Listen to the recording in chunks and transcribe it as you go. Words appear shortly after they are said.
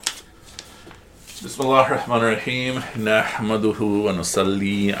بسم الله الرحمن الرحيم نحمده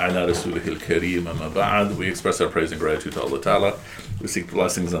ونصلي على رسوله الكريم أما بعد. We express our praise and gratitude to Allah Ta'ala. We seek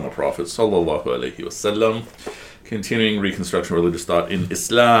blessings on the Prophet Sallallahu Alaihi Wasallam. Continuing Reconstruction of Religious Thought in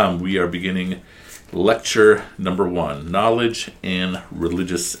Islam, we are beginning lecture number 1, Knowledge and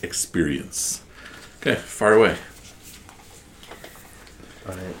Religious Experience. Okay, fire away.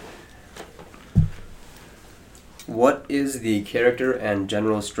 All right. What is the character and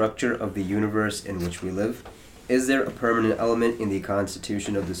general structure of the universe in which we live? Is there a permanent element in the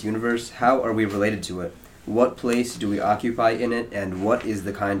constitution of this universe? How are we related to it? What place do we occupy in it? And what is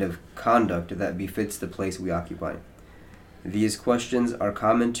the kind of conduct that befits the place we occupy? These questions are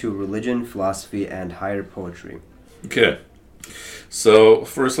common to religion, philosophy, and higher poetry. Okay. So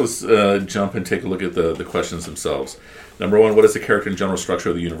first let's jump and take a look at the questions themselves. Number 1, what is the character and general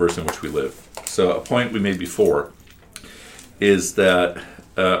structure of the universe in which we live? So a point we made before is that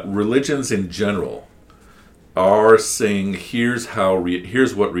religions in general are saying here's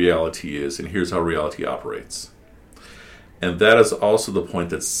what reality is and here's how reality operates. And that is also the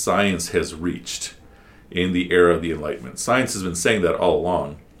point that science has reached in the era of the Enlightenment. Science has been saying that all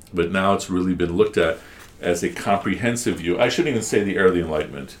along, but now it's really been looked at as a comprehensive view. I shouldn't even say the era of the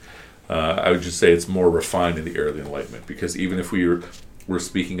Enlightenment. I would just say it's more refined in the era of the Enlightenment, because even if we're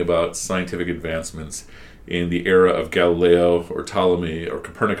speaking about scientific advancements in the era of Galileo or Ptolemy or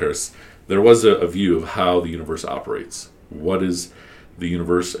Copernicus, there was a view of how the universe operates. What is the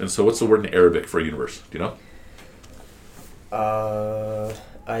universe? And so what's the word in Arabic for universe? Do you know?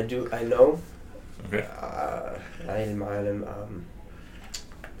 I know. Okay. Ilm.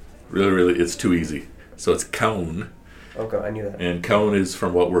 Really, it's too easy. So it's kaun. Okay, I knew that. And kaun is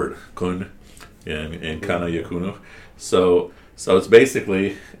from what word? Kun. And kana yakunu. So it's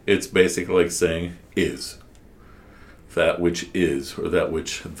basically like saying is. That which is, or that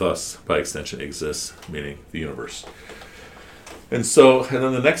which thus, by extension, exists, meaning the universe. And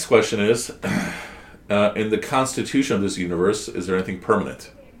then the next question is, in the constitution of this universe, is there anything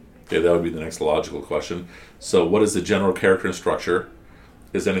permanent? Okay, that would be the next logical question. So what is the general character and structure?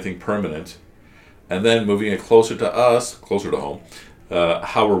 Is anything permanent? And then moving it closer to us, closer to home,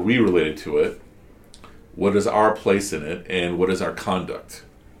 how are we related to it? What is our place in it? And what is our conduct?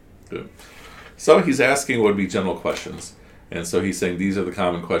 Good. So he's asking what would be general questions. And so he's saying these are the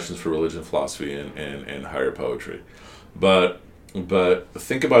common questions for religion, philosophy, and higher poetry. But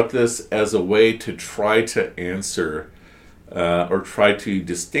think about this as a way to try to answer or try to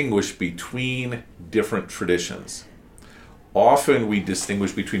distinguish between different traditions. Often we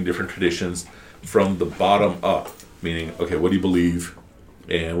distinguish between different traditions from the bottom up, meaning, okay, what do you believe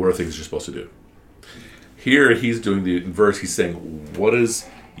and what are things you're supposed to do? Here he's doing the inverse. He's saying, what does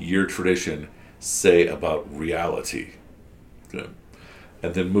your tradition say about reality? Good.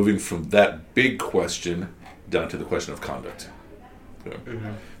 And then moving from that big question down to the question of conduct.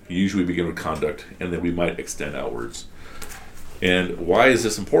 Mm-hmm. Usually we begin with conduct, and then we might extend outwards. And why is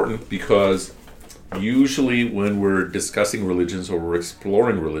this important? Because usually when we're discussing religions or we're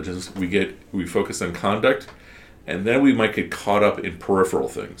exploring religions, we focus on conduct, and then we might get caught up in peripheral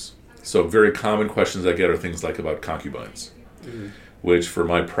things. So very common questions I get are things like about concubines, which for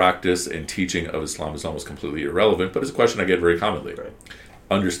my practice and teaching of Islam is almost completely irrelevant, but it's a question I get very commonly, right?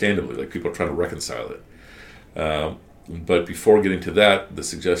 Understandably, like people are trying to reconcile it. But before getting to that, the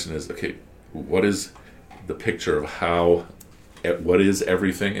suggestion is, okay, what is the picture of what is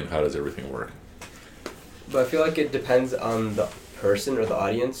everything and how does everything work? But I feel like it depends on the person or the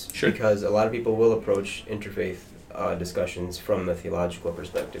audience, sure, because a lot of people will approach interfaith discussions from a theological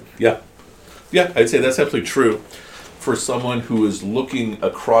perspective. Yeah, I'd say that's absolutely true for someone who is looking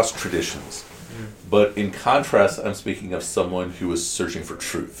across traditions. But in contrast, I'm speaking of someone who is searching for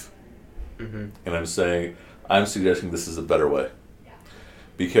truth. And I'm suggesting this is a better way.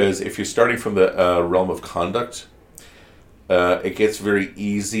 Because if you're starting from the realm of conduct, it gets very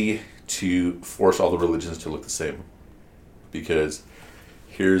easy to force all the religions to look the same. Because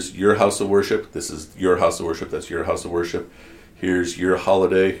here's your house of worship, this is your house of worship, that's your house of worship. Here's your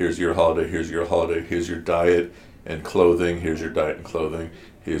holiday, here's your holiday, here's your holiday, here's your diet and clothing, here's your diet and clothing,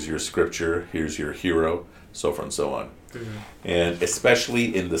 here's your scripture, here's your hero, so forth and so on. And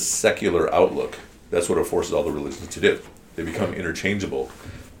especially in the secular outlook, that's what it forces all the religions to do. They become interchangeable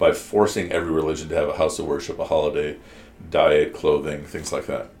by forcing every religion to have a house of worship, a holiday, diet, clothing, things like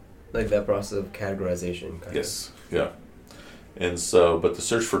that. Like that process of categorization. Yes, yeah. And so, but the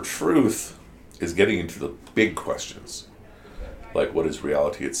search for truth is getting into the big questions, like what is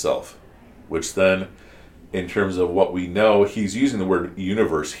reality itself, which then, in terms of what we know, he's using the word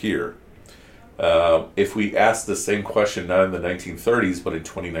universe here. If we ask the same question not in the 1930s but in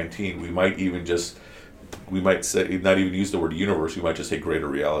 2019, we might say not even use the word universe. We might just say greater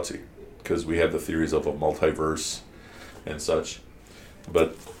reality, because we have the theories of a multiverse and such.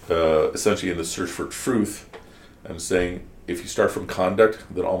 But essentially, in the search for truth, I'm saying if you start from conduct,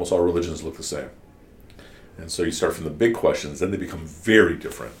 then almost all religions look the same. And so you start from the big questions, then they become very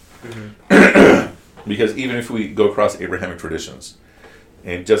different. Mm-hmm. Because even if we go across Abrahamic traditions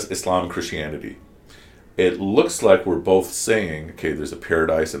and just Islam and Christianity, it looks like we're both saying, okay, there's a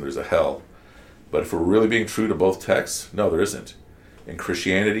paradise and there's a hell. But if we're really being true to both texts, no, there isn't. In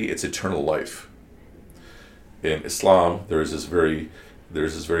Christianity, it's eternal life. In Islam, there's this very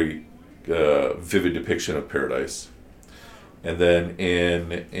vivid depiction of paradise. And then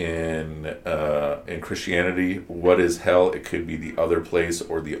in Christianity, what is hell? It could be the other place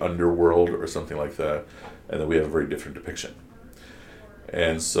or the underworld or something like that. And then we have a very different depiction.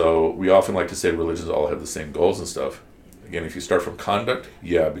 And so we often like to say religions all have the same goals and stuff. Again, if you start from conduct,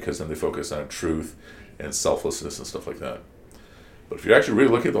 yeah, because then they focus on truth and selflessness and stuff like that. But if you actually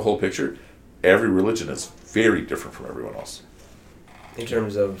really look at the whole picture, every religion is very different from everyone else. In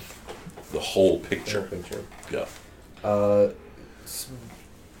terms of the whole picture. Yeah. But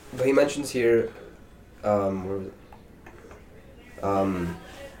he mentions here,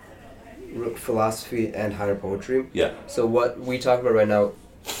 philosophy and higher poetry. Yeah. So what we talk about right now,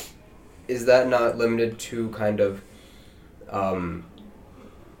 is that not limited to kind of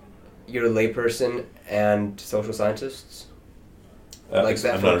you're a layperson and social scientists? Like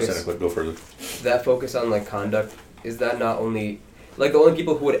that I'm not understanding, but go further. That focus on like conduct, is that not only like the only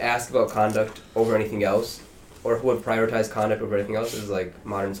people who would ask about conduct over anything else, or who would prioritize conduct over anything else, is like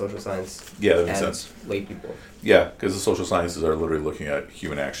modern social science? Yeah, that makes sense. Lay people. Yeah, because the social sciences are literally looking at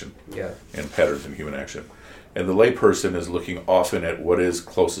human action. Yeah. And patterns in human action, and the layperson is looking often at what is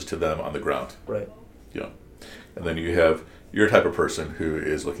closest to them on the ground. Right. Yeah, and then you have your type of person who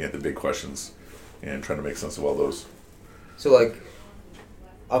is looking at the big questions and trying to make sense of all those. So like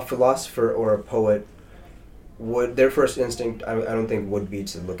a philosopher or a poet, would their first instinct, I don't think, would be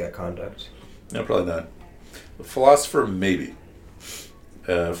to look at conduct. No, probably not. A philosopher, maybe.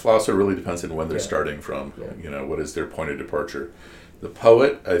 Philosopher really depends on when they're starting from. Yeah. What is their point of departure. The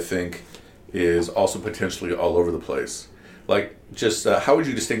poet, I think, is also potentially all over the place. Like, just how would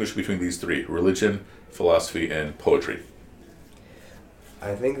you distinguish between these three? Religion, philosophy, and poetry?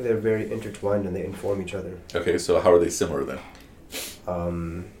 I think they're very intertwined and they inform each other. Okay, so how are they similar then?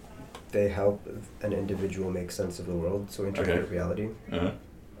 They help an individual make sense of the world, so interpret reality. Uh-huh.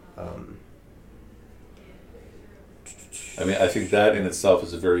 I think that in itself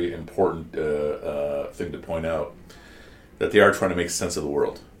is a very important thing to point out, that they are trying to make sense of the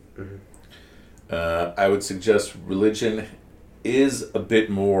world. Mm-hmm. I would suggest religion is a bit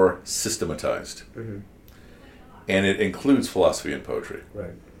more systematized. Mm-hmm. And it includes philosophy and poetry.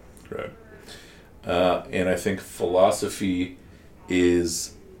 Right. And I think philosophy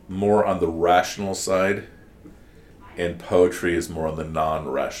is more on the rational side, and poetry is more on the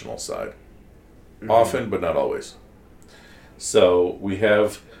non-rational side. Mm-hmm. Often, but not always. So we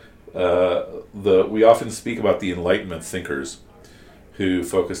have we often speak about the Enlightenment thinkers who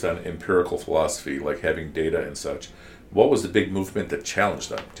focused on empirical philosophy, like having data and such. What was the big movement that challenged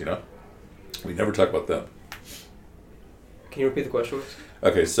them? Do you know? We never talk about them. Can you repeat the question?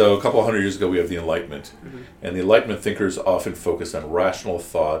 Okay, so a couple hundred years ago we have the Enlightenment. Mm-hmm. And the Enlightenment thinkers often focused on rational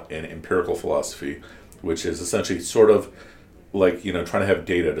thought and empirical philosophy, which is essentially sort of like, trying to have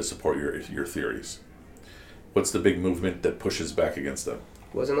data to support your theories. What's the big movement that pushes back against them?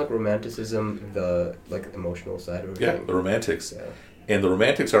 Wasn't like Romanticism the emotional side of everything? Yeah, the Romantics. Yeah. And the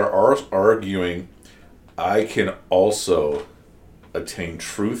Romantics are arguing, I can also attain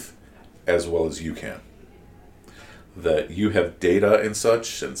truth as well as you can. That you have data and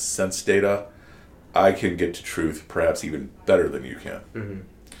such, and sense data, I can get to truth perhaps even better than you can. Mm-hmm.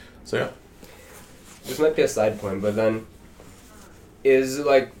 So yeah. This might be a side point, but then is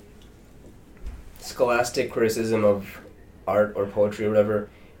scholastic criticism of art or poetry or whatever,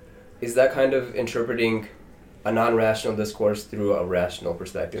 is that kind of interpreting a non-rational discourse through a rational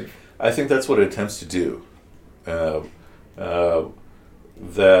perspective? I think that's what it attempts to do.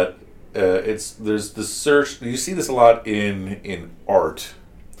 There's the search. You see this a lot in art.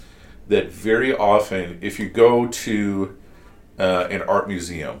 That very often, if you go to an art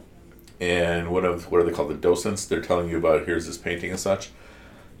museum, and what are they called, the docents? They're telling you about here's this painting and such.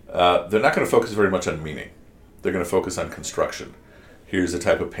 They're not going to focus very much on meaning. They're going to focus on construction. Here's the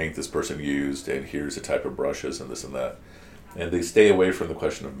type of paint this person used, and here's the type of brushes, and this and that. And they stay away from the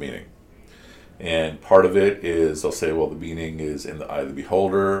question of meaning. And part of it is they'll say, well, the meaning is in the eye of the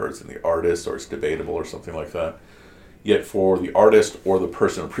beholder, or it's in the artist, or it's debatable, or something like that. Yet for the artist or the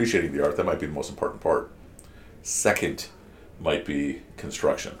person appreciating the art, that might be the most important part. Second might be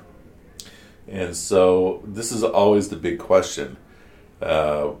construction. And so this is always the big question.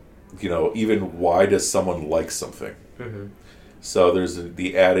 Even why does someone like something? Mm-hmm. So there's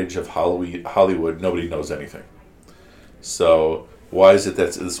the adage of Hollywood, nobody knows anything. So why is it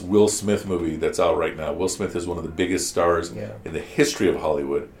that this Will Smith movie that's out right now? Will Smith is one of the biggest stars in the history of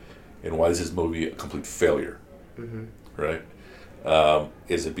Hollywood. And why is his movie a complete failure? Mm-hmm. Right?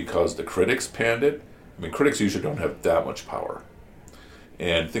 Is it because the critics panned it? I mean, critics usually don't have that much power.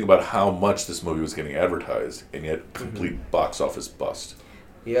 And think about how much this movie was getting advertised, and yet complete box office bust.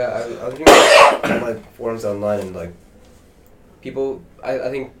 Yeah, I was reading like forums online, and like people, I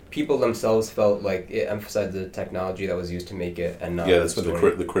think people themselves felt like it emphasized the technology that was used to make it, and not that's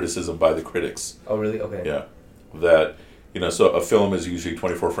been the criticism by the critics. Oh, really? Okay. Yeah, that so a film is usually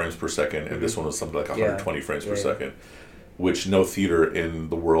 24 frames per second, and this one was something like 120 frames per second, which no theater in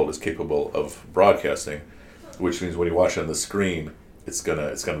the world is capable of broadcasting. Which means when you watch it on the screen, it's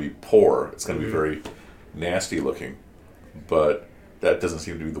gonna be poor. It's gonna be very nasty looking, but that doesn't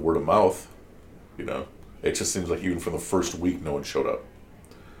seem to be the word of mouth. It just seems like even from the first week, no one showed up.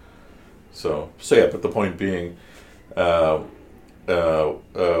 So yeah. But the point being,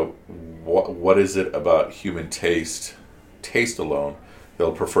 what is it about human taste alone?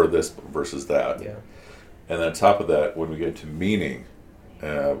 They'll prefer this versus that. Yeah. And then on top of that, when we get to meaning,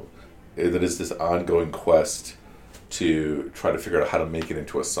 that is this ongoing quest to try to figure out how to make it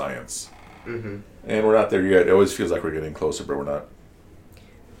into a science. Mm-hmm. And we're not there yet. It always feels like we're getting closer, but we're not.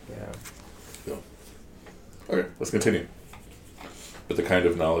 Yeah. So. Okay, let's continue. But the kind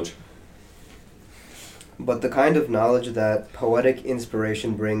of knowledge that poetic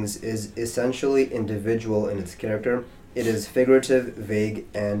inspiration brings is essentially individual in its character. It is figurative, vague,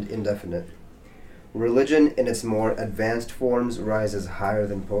 and indefinite. Religion, in its more advanced forms, rises higher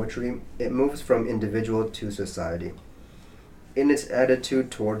than poetry. It moves from individual to society. In its attitude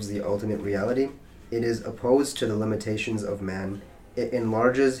towards the ultimate reality, it is opposed to the limitations of man. It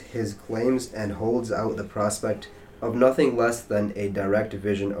enlarges his claims and holds out the prospect of nothing less than a direct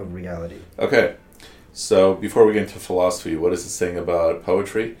vision of reality. Okay, so before we get into philosophy, what is it saying about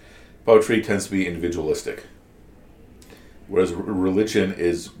poetry? Poetry tends to be individualistic. Whereas religion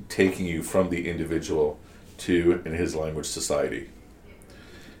is taking you from the individual to, in his language, society.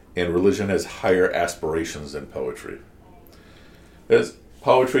 And religion has higher aspirations than poetry. Because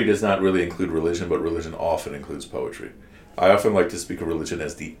poetry does not really include religion, but religion often includes poetry. I often like to speak of religion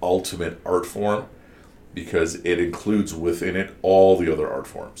as the ultimate art form because it includes within it all the other art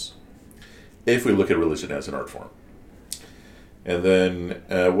forms. If we look at religion as an art form. And then,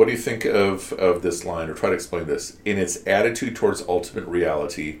 what do you think of this line, or try to explain this? In its attitude towards ultimate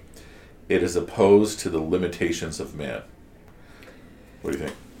reality, it is opposed to the limitations of man. What do you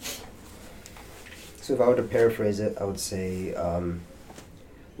think? So if I were to paraphrase it, I would say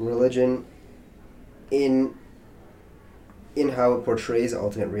religion, in how it portrays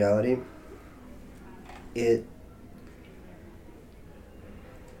ultimate reality, it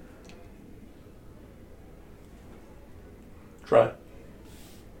Try.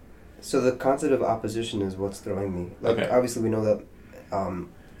 So the concept of opposition is what's throwing me. Obviously we know that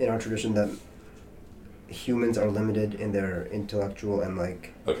in our tradition that humans are limited in their intellectual and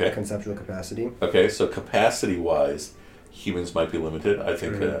conceptual capacity. Okay, so capacity-wise, humans might be limited. I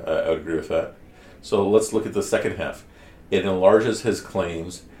think I would agree with that. So let's look at the second half. It enlarges his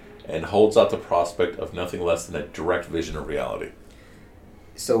claims and holds out the prospect of nothing less than a direct vision of reality.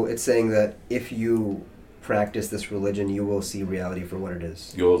 So it's saying that if you practice this religion, you will see reality for what it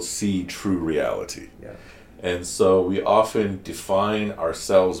is. You'll see true reality. Yeah. And so we often define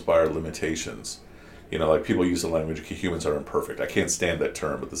ourselves by our limitations. Like people use the language, humans are imperfect. I can't stand that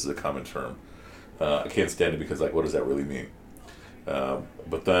term, but this is a common term. I can't stand it because, what does that really mean?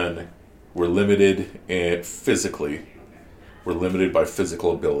 But then we're limited physically. We're limited by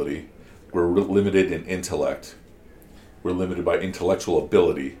physical ability. We're limited in intellect. We're limited by intellectual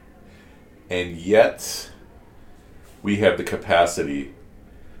ability. And yet, we have the capacity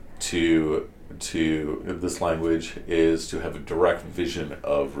to this language is to have a direct vision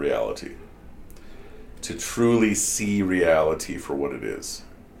of reality. To truly see reality for what it is.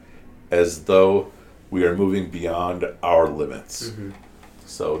 As though we are moving beyond our limits. Mm-hmm.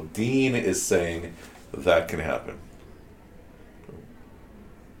 So Dean is saying that can happen.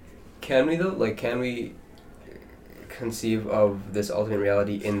 Can we though? Can we conceive of this ultimate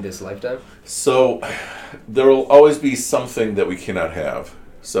reality in this lifetime? So there will always be something that we cannot have.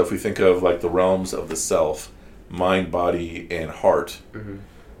 So if we think of like the realms of the self, mind, body, and heart,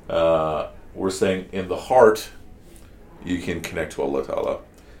 we're saying in the heart, you can connect to Allah Ta'ala.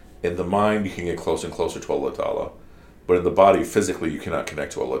 In the mind, you can get closer and closer to Allah Ta'ala. But in the body, physically, you cannot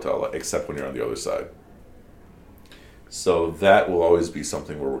connect to Allah Ta'ala, except when you're on the other side. So that will always be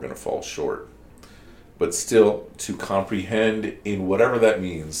something where we're going to fall short. But still, to comprehend, in whatever that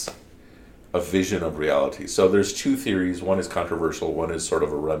means, a vision of reality. So there's two theories. One is controversial. One is sort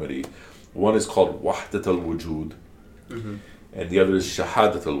of a remedy. One is called Wahdat al-Wujud. And the other is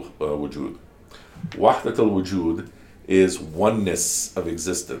Shahadat al-Wujud. Wahdat al-Wujud is oneness of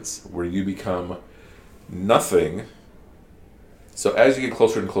existence, where you become nothing. So as you get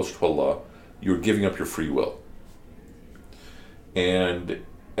closer and closer to Allah, you're giving up your free will. And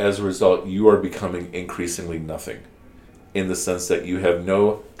as a result, you are becoming increasingly nothing, in the sense that you have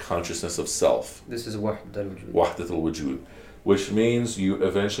no consciousness of self. This is Wahdat al-Wujud. Wahdat al-Wujud. Which means you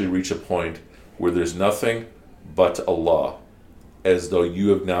eventually reach a point where there's nothing but Allah, as though you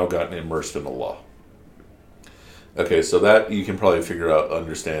have now gotten immersed in Allah. Okay, so that you can probably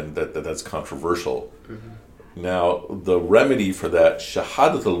understand that's controversial. Now, the remedy for that,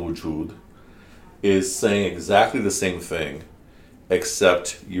 Shahadat al-Wujud, is saying exactly the same thing,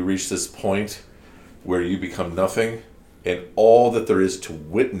 except you reach this point where you become nothing, and all that there is to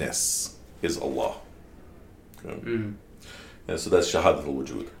witness is Allah. Okay? And so that's Shahadat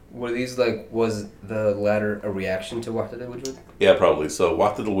al-Wujud. Were these was the latter a reaction to Wahdat al-Wujud? Yeah, probably. So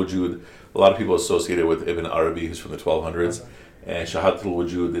Wahdat al-Wujud, a lot of people associate it with Ibn Arabi, who's from the 1200s. And Shahadat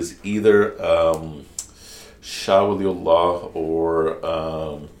al-Wujud is either Shah Waliullah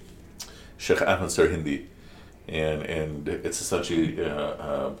or Sheikh Ahmad Sirhindi. And it's essentially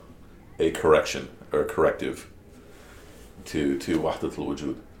a correction or a corrective to Wahdat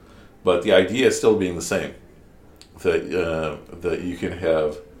al-Wujud. But the idea is still being the same. That you can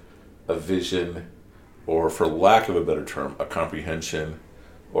have a vision, or for lack of a better term, a comprehension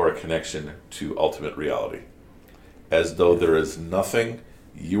or a connection to ultimate reality. As though there is nothing,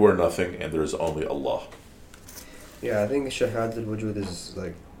 you are nothing, and there is only Allah. Yeah, I think Shahadat al-Wujud is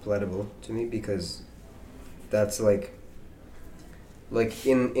palatable to me, because that's in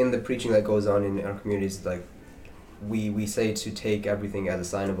the preaching that goes on in our communities, we say to take everything as a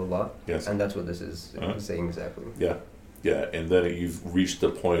sign of Allah. Yes. And that's what this is saying exactly. Yeah. Yeah, and then you've reached the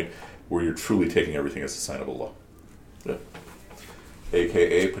point where you're truly taking everything as a sign of Allah. Yeah.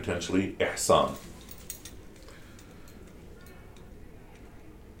 AKA potentially ihsan.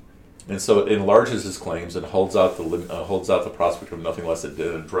 And so it enlarges his claims and holds out the prospect of nothing less than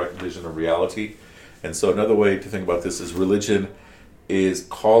a direct vision of reality. And so another way to think about this is religion is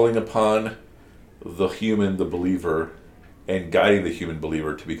calling upon the human, the believer, and guiding the human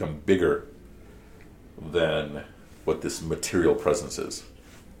believer to become bigger than what this material presence is.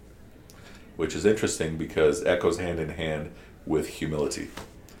 Which is interesting because it goes hand in hand with humility.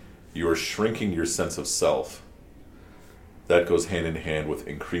 You are shrinking your sense of self. That goes hand in hand with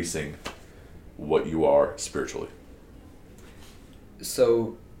increasing what you are spiritually.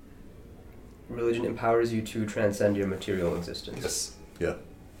 So, religion empowers you to transcend your material existence. Yes. Yeah.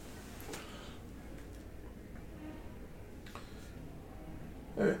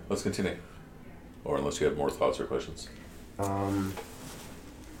 Okay, let's continue. Or unless you have more thoughts or questions.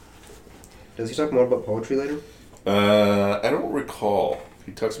 Does he talk more about poetry later? I don't recall.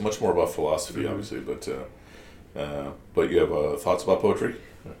 He talks much more about philosophy, obviously, but you have thoughts about poetry?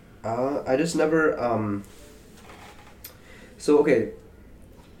 I just never. So okay.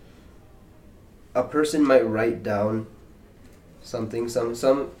 A person might write down something,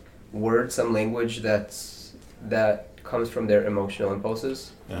 some word, some language that comes from their emotional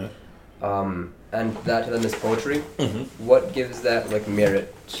impulses. And that to them is poetry. What gives that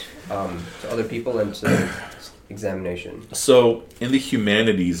merit to other people and to examination? So in the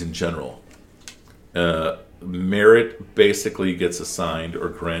humanities in general, merit basically gets assigned or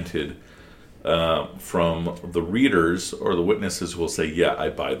granted from the readers, or the witnesses will say, yeah, I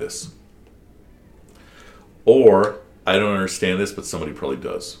buy this. Or, I don't understand this, but somebody probably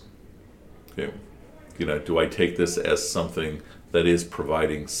does. Okay. Do I take this as something that is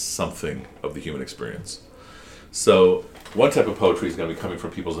providing something of the human experience? So one type of poetry is going to be coming from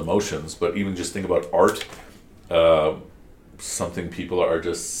people's emotions, but even just think about art, something people are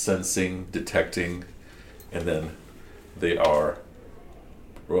just sensing, detecting, and then they are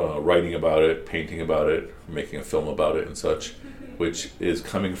writing about it, painting about it, making a film about it and such, which is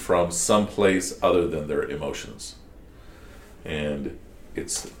coming from some place other than their emotions. And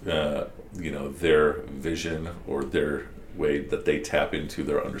it's their vision or their way that they tap into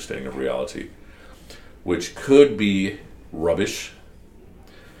their understanding of reality, which could be rubbish,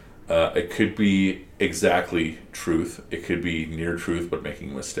 It could be exactly truth. It could be near truth, but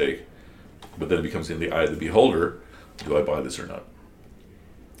making a mistake. But then it becomes in the eye of the beholder. Do I buy this or not?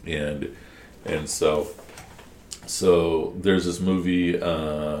 And so there's this movie,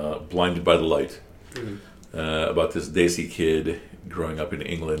 Blinded by the Light, about this Desi kid growing up in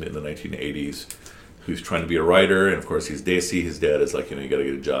England in the 1980s, who's trying to be a writer, and of course he's Desi. His dad is like, you got to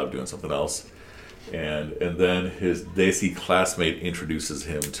get a job doing something else. And then his Desi classmate introduces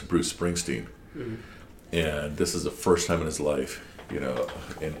him to Bruce Springsteen. And this is the first time in his life,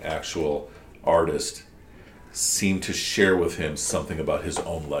 an actual artist seemed to share with him something about his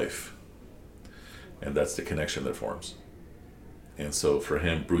own life. And that's the connection that forms. And so for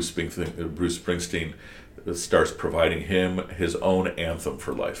him, Bruce Springsteen starts providing him his own anthem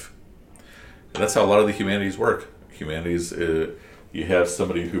for life. And that's how a lot of the humanities work. Humanities, you have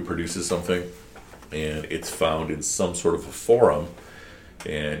somebody who produces something, and it's found in some sort of a forum,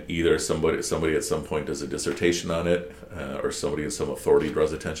 and either somebody at some point does a dissertation on it, or somebody in some authority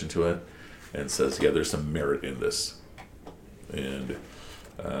draws attention to it and says, yeah, there's some merit in this. And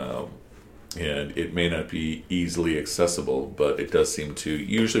it may not be easily accessible, but it does seem to,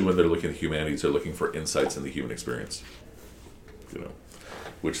 usually when they're looking at humanities, they're looking for insights in the human experience,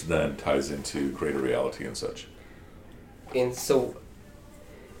 which then ties into greater reality and such. And so,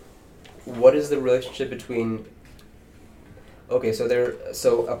 what is the relationship between... Okay,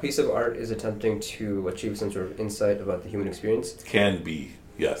 so a piece of art is attempting to achieve some sort of insight about the human experience? Can be,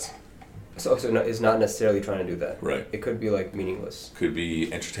 yes. So it's not necessarily trying to do that. Right. It could be like meaningless. Could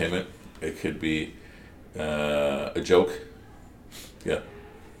be entertainment. It could be a joke. Yeah.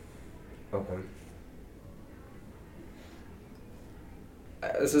 Okay.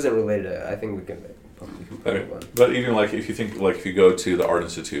 This isn't related. I think we can okay. But even if you go to the Art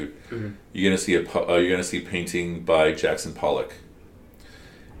Institute, you're gonna see painting by Jackson Pollock,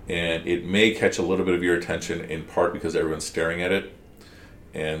 and it may catch a little bit of your attention in part because everyone's staring at it,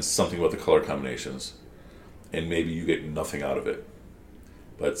 and something about the color combinations, and maybe you get nothing out of it.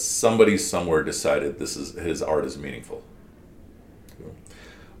 But somebody somewhere decided his art is meaningful.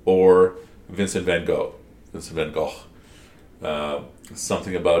 Or Vincent van Gogh.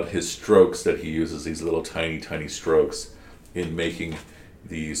 Something about his strokes, that he uses these little tiny strokes in making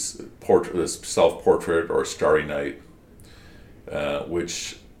these self-portrait or Starry Night,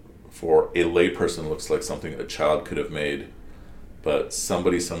 which for a layperson looks like something a child could have made, but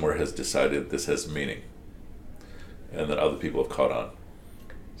somebody somewhere has decided this has meaning, and then other people have caught on.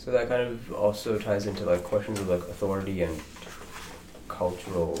 So that kind of also ties into like questions of like authority and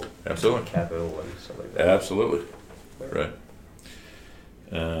cultural capital and stuff like that. Absolutely. Right.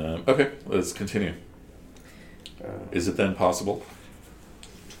 Okay, let's continue. Is it then possible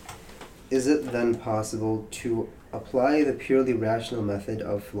to apply the purely rational method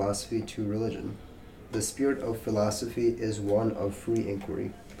of philosophy to religion? The spirit of philosophy is one of free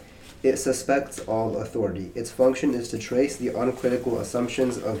inquiry. It suspects all authority. Its function is to trace the uncritical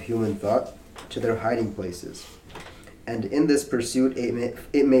assumptions of human thought to their hiding places. And in this pursuit,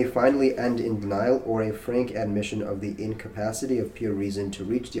 it may finally end in denial or a frank admission of the incapacity of pure reason to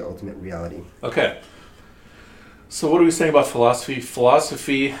reach the ultimate reality. Okay. So what are we saying about philosophy?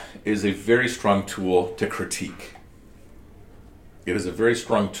 Philosophy is a very strong tool to critique. It is a very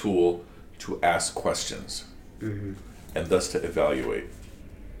strong tool to ask questions, and thus to evaluate.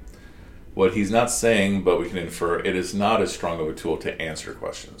 What he's not saying, but we can infer, it is not as strong of a tool to answer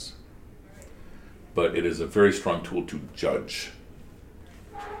questions, but it is a very strong tool to judge.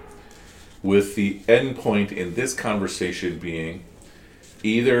 With the end point in this conversation being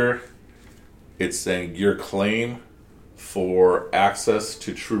either it's saying your claim for access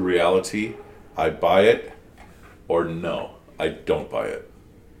to true reality, I buy it, or no, I don't buy it.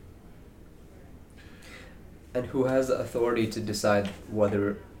 And who has the authority to decide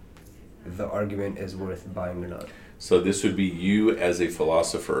whether the argument is worth buying or not? So this would be you as a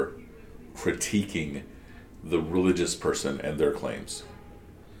philosopher critiquing the religious person and their claims.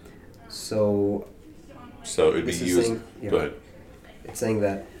 So it'd be you saying, go ahead. It's saying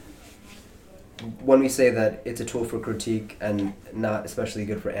that when we say that it's a tool for critique and not especially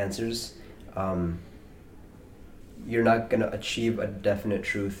good for answers, you're not going to achieve a definite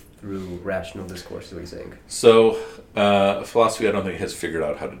truth through rational discourse, is what you're saying. So philosophy, I don't think, has figured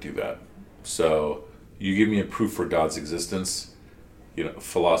out how to do that. So you give me a proof for God's existence,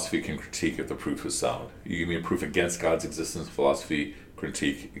 philosophy can critique if the proof is sound. You give me a proof against God's existence, philosophy can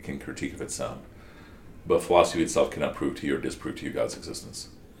critique if it's sound. But philosophy itself cannot prove to you or disprove to you God's existence.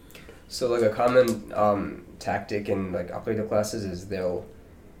 So like a common tactic in like operator classes is they'll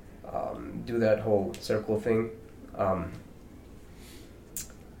do that whole circle thing.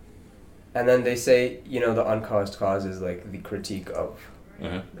 And then they say, the uncaused cause is like the critique of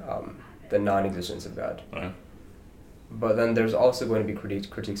the non-existence of God. But then there's also going to be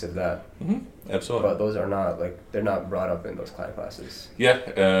critiques of that. Absolutely. But those are not, they're not brought up in those classes. Yeah,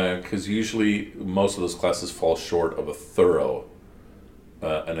 because usually most of those classes fall short of a thorough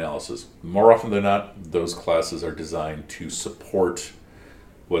analysis. More often than not, those classes are designed to support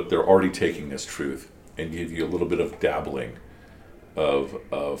what they're already taking as truth and give you a little bit of dabbling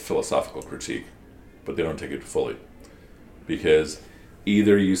of philosophical critique, but they don't take it fully. Because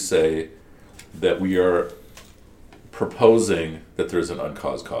either you say that we are proposing that there's an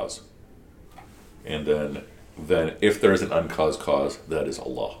uncaused cause, and then if there is an uncaused cause, that is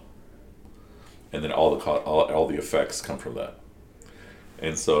Allah, and then all the effects come from that.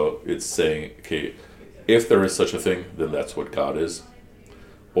 And so it's saying, okay, if there is such a thing, then that's what God is,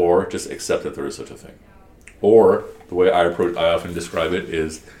 or just accept that there is such a thing. Or the way I often describe it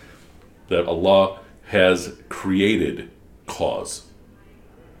is that Allah has created cause.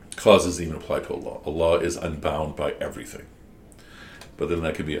 Cause doesn't even apply to Allah. Allah is unbound by everything. But then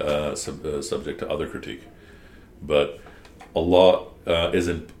that could be subject to other critique. But Allah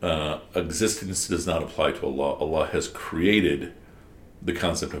existence does not apply to Allah. Allah has created the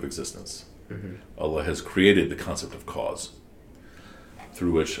concept of existence. Allah has created the concept of cause,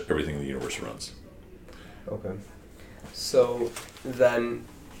 through which everything in the universe runs. Okay. So then,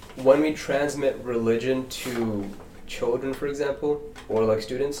 when we transmit religion to children, for example, or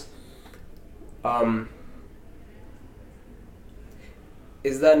students,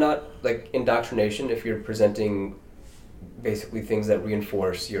 is that not indoctrination if you're presenting basically things that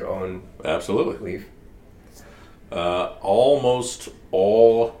reinforce your own Absolutely. belief? Almost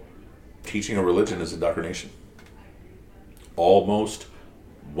all teaching of religion is indoctrination. Almost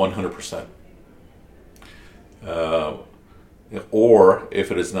 100%. Or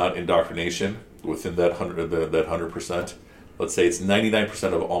if it is not indoctrination within that 100%, let's say it's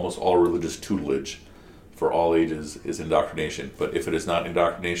 99% of almost all religious tutelage for all ages is indoctrination. But if it is not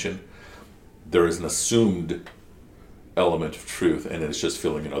indoctrination, there is an assumed element of truth, and it's just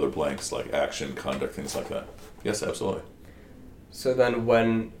filling in other blanks like action, conduct, things like that. Yes, absolutely. So then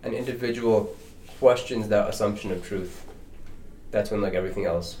when an individual questions that assumption of truth, that's when everything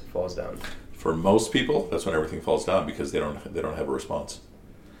else falls down. For most people, that's when everything falls down, because they don't have a response.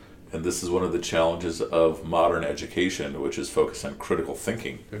 And this is one of the challenges of modern education, which is focused on critical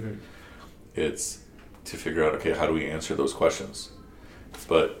thinking. It's to figure out, okay, how do we answer those questions?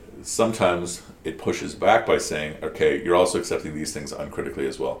 But sometimes it pushes back by saying, okay, you're also accepting these things uncritically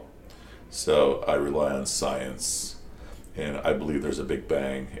as well. So I rely on science, and I believe there's a Big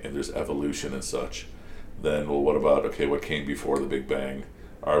Bang, and there's evolution and such. Then, well, what about, okay, what came before the Big Bang?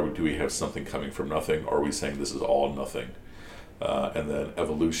 Do we have something coming from nothing? Or are we saying this is all nothing? And then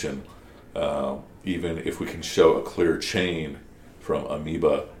evolution, even if we can show a clear chain from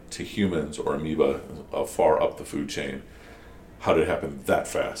amoeba to humans, or amoeba far up the food chain, how did it happen that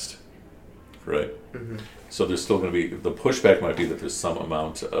fast? Right? So there's still going to be, the pushback might be that there's some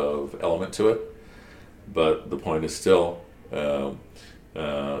amount of element to it, but the point is still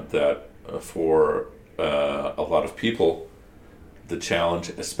that for a lot of people, the challenge,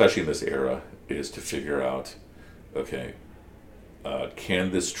 especially in this era, is to figure out, okay,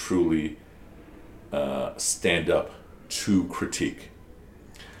 can this truly stand up to critique?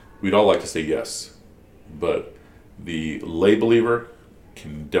 We'd all like to say yes, but the lay believer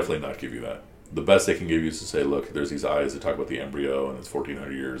can definitely not give you that. The best they can give you is to say, look, there's these eyes that talk about the embryo, and it's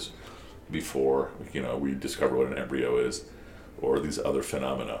 1,400 years before we discover what an embryo is, or these other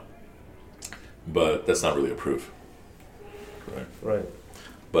phenomena. But that's not really a proof. Right.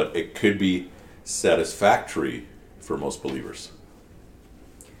 But it could be satisfactory for most believers.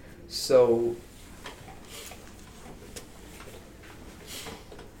 So,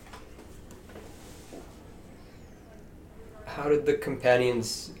 how did the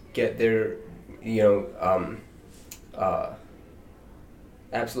companions get their,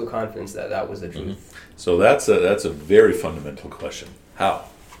 absolute confidence that that was the truth? So that's a very fundamental question. How?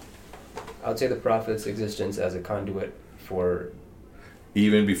 I would say the prophet's existence as a conduit for...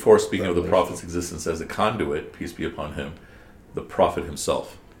 Even before speaking of the prophet's existence as a conduit, peace be upon him, the prophet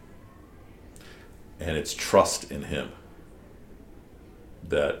himself. And it's trust in him.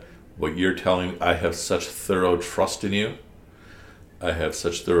 That what you're telling, I have such thorough trust in you, I have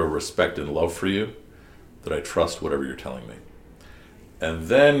such thorough respect and love for you, that I trust whatever you're telling me. And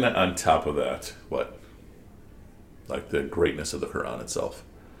then on top of that, what? Like the greatness of the Quran itself,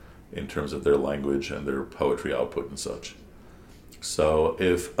 in terms of their language and their poetry output and such. So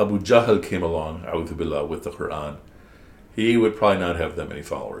if Abu Jahl came along, a'udhu billah, with the Quran, he would probably not have that many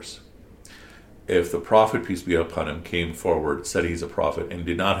followers. if the Prophet, peace be upon him, came forward, said he's a prophet, and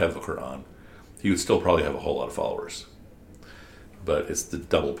did not have the Quran, he would still probably have a whole lot of followers. But it's the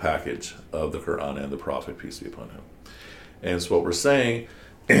double package of the Quran and the Prophet, peace be upon him. And so what we're saying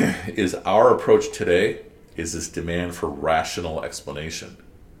is our approach today is this demand for rational explanation.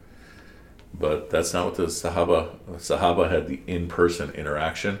 But that's not what the Sahaba had the in-person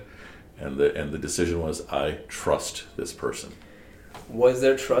interaction, and the decision was, I trust this person. Was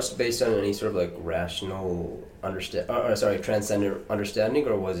their trust based on any sort of like rational transcendent understanding,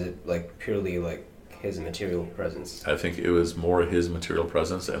 or was it like purely like his material presence? I think it was more his material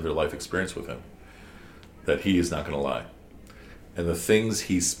presence and their life experience with him, that he is not going to lie. And the things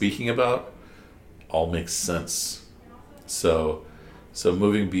he's speaking about all make sense. So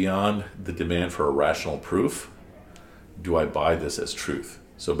moving beyond the demand for a rational proof, do I buy this as truth?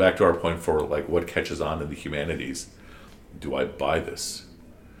 So back to our point for like what catches on in the humanities, do I buy this?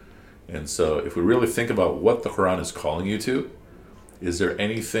 And so if we really think about what the Quran is calling you to, is there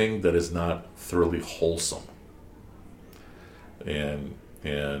anything that is not thoroughly wholesome? And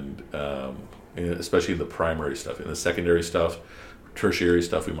especially in the primary stuff. In the secondary stuff, tertiary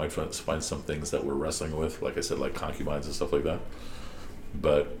stuff, we might find some things that we're wrestling with, like I said, like concubines and stuff like that.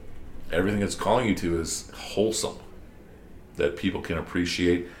 But everything it's calling you to is wholesome, that people can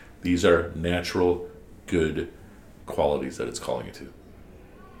appreciate. These are natural, good qualities that it's calling you to.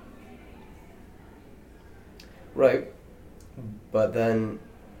 Right. But then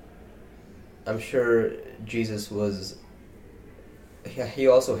I'm sure Jesus was, he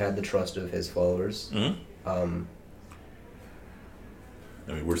also had the trust of his followers. Mm-hmm.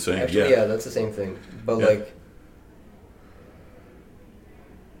 I mean, we're saying, actually, yeah, that's the same thing. But like,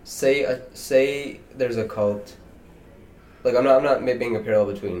 say there's a cult. Like, I'm not making a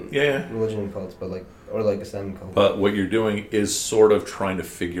parallel between religion and cults, but like, or like Islam and cult. But what you're doing is sort of trying to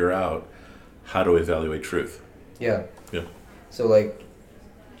figure out how to evaluate truth. Yeah. Yeah. So like,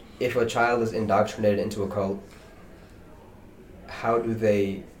 if a child is indoctrinated into a cult, how do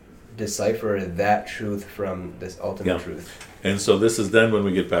they decipher that truth from this ultimate truth? And so this is then when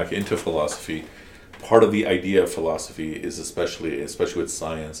we get back into philosophy. Part of the idea of philosophy is, especially with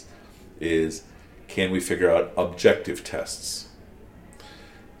science, is can we figure out objective tests?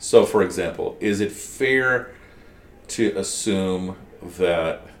 So, for example, is it fair to assume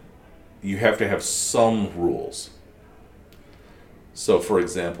that you have to have some rules? So, for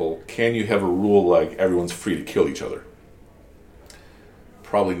example, can you have a rule like everyone's free to kill each other?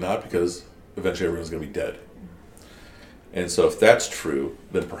 Probably not, because eventually everyone's going to be dead. And so if that's true,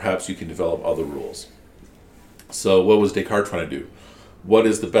 then perhaps you can develop other rules. So what was Descartes trying to do? What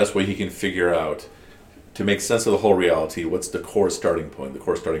is the best way he can figure out to make sense of the whole reality? What's the core starting point? The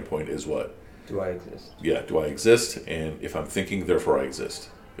core starting point is what? Do I exist? Yeah, do I exist? And if I'm thinking, therefore I exist.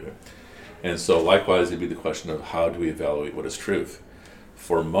 Okay. And so likewise, it'd be the question of how do we evaluate what is truth?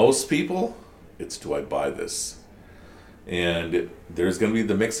 For most people, it's do I buy this? And there's going to be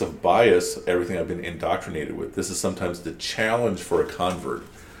the mix of bias, everything I've been indoctrinated with. This is sometimes the challenge for a convert,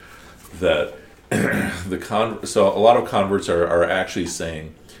 that so a lot of converts are actually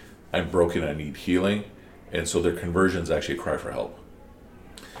saying, I'm broken, I need healing, and so their conversion is actually a cry for help.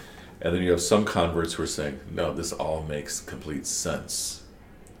 And then you have some converts who are saying, no, this all makes complete sense.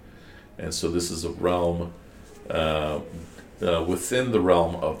 And so this is a realm within the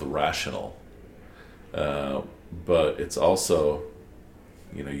realm of the rational. But it's also,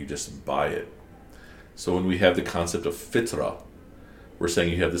 you just buy it. So when we have the concept of fitra, we're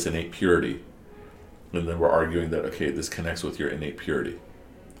saying you have this innate purity. And then we're arguing that, okay, this connects with your innate purity.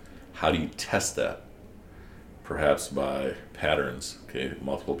 How do you test that? Perhaps by patterns. Okay,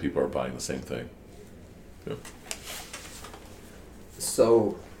 multiple people are buying the same thing. Yeah.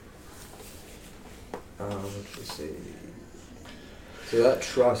 So, what should we say? So that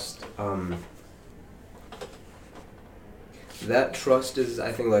trust, that trust is,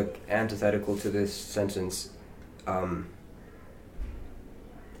 I think, like antithetical to this sentence.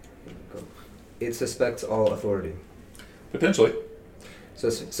 It suspects all authority. Potentially.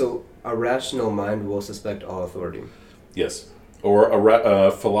 So a rational mind will suspect all authority. Yes. Or a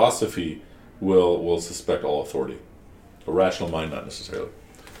philosophy will suspect all authority. A rational mind, not necessarily.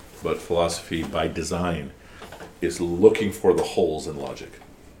 But philosophy, by design, is looking for the holes in logic.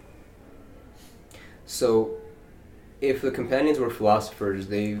 So, if the companions were philosophers,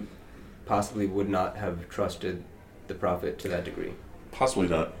 they possibly would not have trusted the Prophet to that degree. Possibly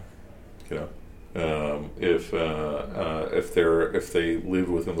not. If they live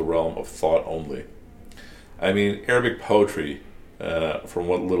within the realm of thought only. I mean, Arabic poetry, from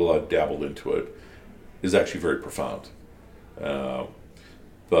what little I've dabbled into it, is actually very profound.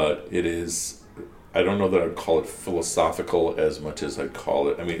 But it is I don't know that I'd call it philosophical as much as I'd call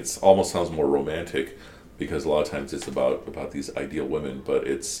it. I mean, it almost sounds more romantic because a lot of times it's about these ideal women, but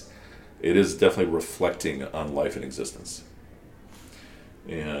it is definitely reflecting on life and existence.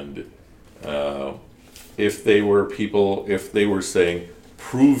 And if they were saying,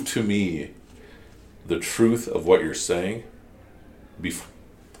 prove to me the truth of what you're saying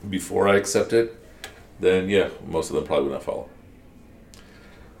before I accept it, then yeah, most of them probably would not follow.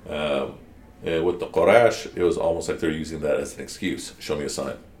 And with the Quraysh, it was almost like they're using that as an excuse. Show me a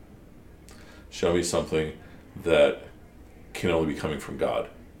sign. Show me something that can only be coming from God.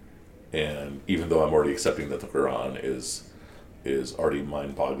 And even though I'm already accepting that the Quran is already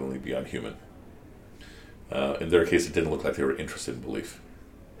mind-bogglingly beyond human. In their case, it didn't look like they were interested in belief.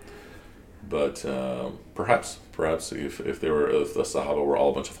 But perhaps if the Sahaba were all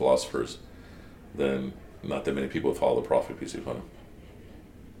a bunch of philosophers, then not that many people would follow the Prophet, peace be upon him.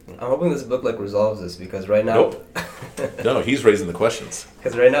 I'm hoping this book resolves this, because right now... Nope. No, he's raising the questions.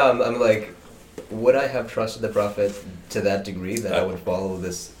 Because right now I'm like, would I have trusted the Prophet to that degree that I would follow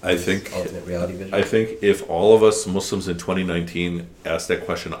this alternate reality vision? I think if all of us Muslims in 2019 ask that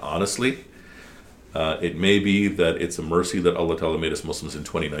question honestly, it may be that it's a mercy that Allah Ta'ala made us Muslims in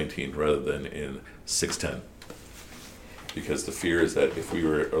 2019 rather than in 610. Because the fear is that if we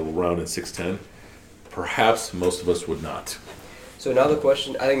were around in 610, perhaps most of us would not. So now the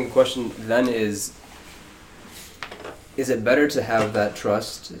question then is it better to have that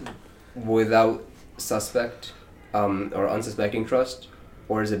trust without suspect or unsuspecting trust,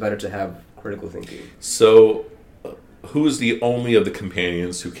 or is it better to have critical thinking? So, who is the only of the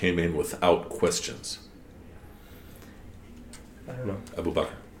companions who came in without questions? I don't know. Abu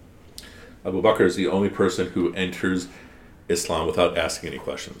Bakr. Abu Bakr is the only person who enters Islam without asking any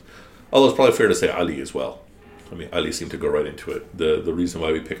questions. Although it's probably fair to say Ali as well. I mean, Ali seemed to go right into it. The reason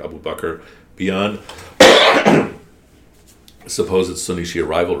why we pick Abu Bakr beyond supposed Sunni Shia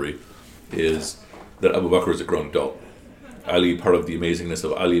rivalry is that Abu Bakr is a grown adult. Ali, part of the amazingness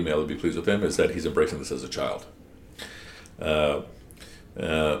of Ali, may Allah be pleased with him, is that he's embracing this as a child. But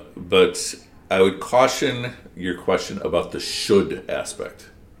I would caution your question about the should aspect.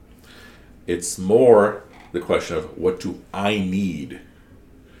 It's more the question of what do I need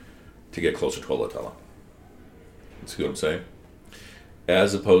to get closer to Allah Ta'ala. See what I'm saying?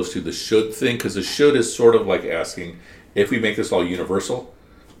 As opposed to the should thing, because the should is sort of like asking, if we make this all universal,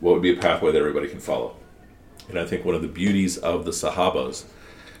 what would be a pathway that everybody can follow? And I think one of the beauties of the Sahabas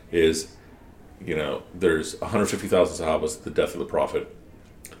is, there's 150,000 Sahabas at the death of the Prophet.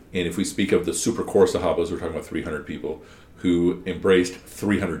 And if we speak of the super core Sahabas, we're talking about 300 people who embraced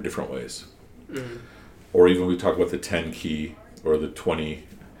 300 different ways. Mm-hmm. Or even we talk about the 10 key or the 20,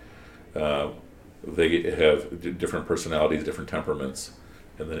 they have different personalities, different temperaments,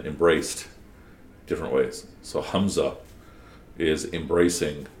 and then embraced different ways. So Hamza is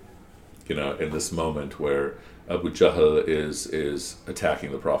embracing, in this moment where Abu Jahl is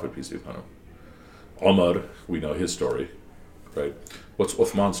attacking the Prophet, peace be upon him. Omar, we know his story, right? What's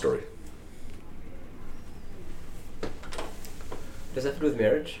Uthman's story? Does that have to do with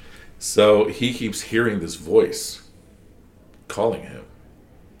marriage? So he keeps hearing this voice calling him.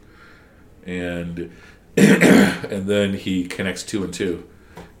 And and then he connects two and two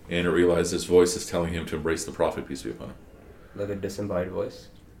and realizes this voice is telling him to embrace the Prophet, peace be upon him. Like a disembodied voice?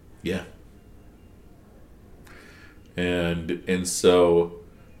 Yeah. And so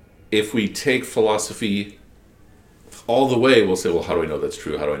if we take philosophy all the way, we'll say, well, how do I know that's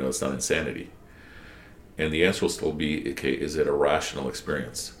true? How do I know it's not insanity? And the answer will still be, okay, is it a rational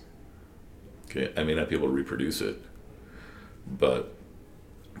experience? Okay, I may not be able to reproduce it, but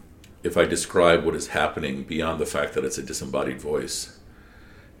if I describe what is happening beyond the fact that it's a disembodied voice,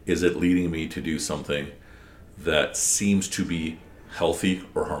 is it leading me to do something that seems to be healthy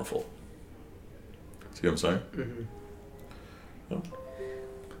or harmful? See what I'm saying? Mm-hmm. Oh.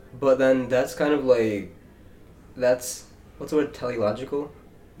 But then that's kind of like, what's the word, teleological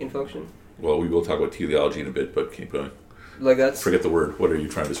in function? Well, we will talk about teleology in a bit, but keep going. Forget the word. What are you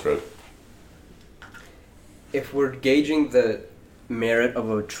trying to describe? If we're gauging the merit of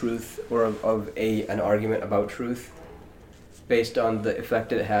a truth or of an argument about truth based on the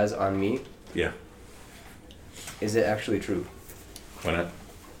effect it has on me, yeah, is it actually true? Why not?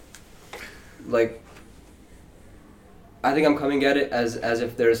 I think I'm coming at it as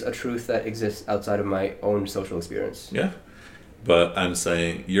if there's a truth that exists outside of my own social experience. Yeah, but I'm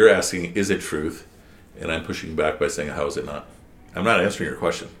saying, you're asking, is it truth? And I'm pushing back by saying, how is it not? I'm not answering your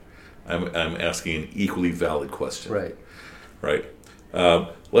question. I'm asking an equally valid question. Right.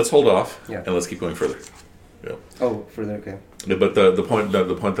 Let's hold off, and let's keep going further. Yeah. Oh, further, okay. But the point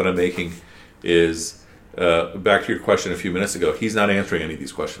that I'm making is back to your question a few minutes ago. He's not answering any of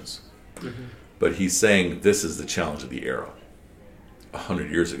these questions, but he's saying this is the challenge of the era,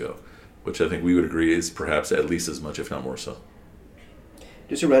 100 years ago, which I think we would agree is perhaps at least as much, if not more so.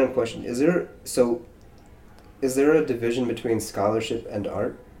 Just a random question: Is there a division between scholarship and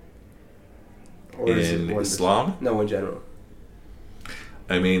art? Or is it In one Islam, No, in general.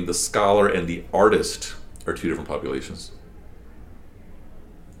 I mean, the scholar and the artist are two different populations.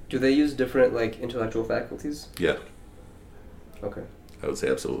 Do they use different like intellectual faculties? Yeah, Okay. I would say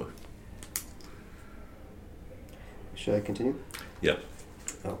absolutely. Should I continue? Yeah.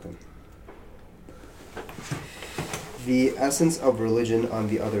 Okay. The essence of religion, on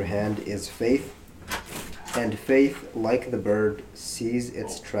the other hand, is faith, and faith, like the bird, sees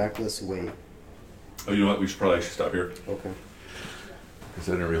its trackless way. Oh, you know what? We should probably stop here. Okay. Because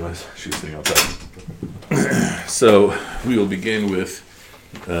I didn't realize she was sitting outside. So we will begin with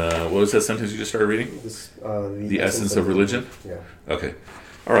what was that sentence you just started reading? The essence of religion? Yeah. Okay.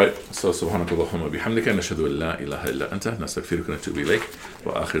 All right. So سبحانك اللهم وبحمدك نشهد أن لا إله إلا أنت نستغفرك ونتوب إليك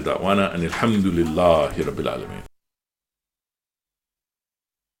وآخر دعوانا أن الحمد لله رب العالمين.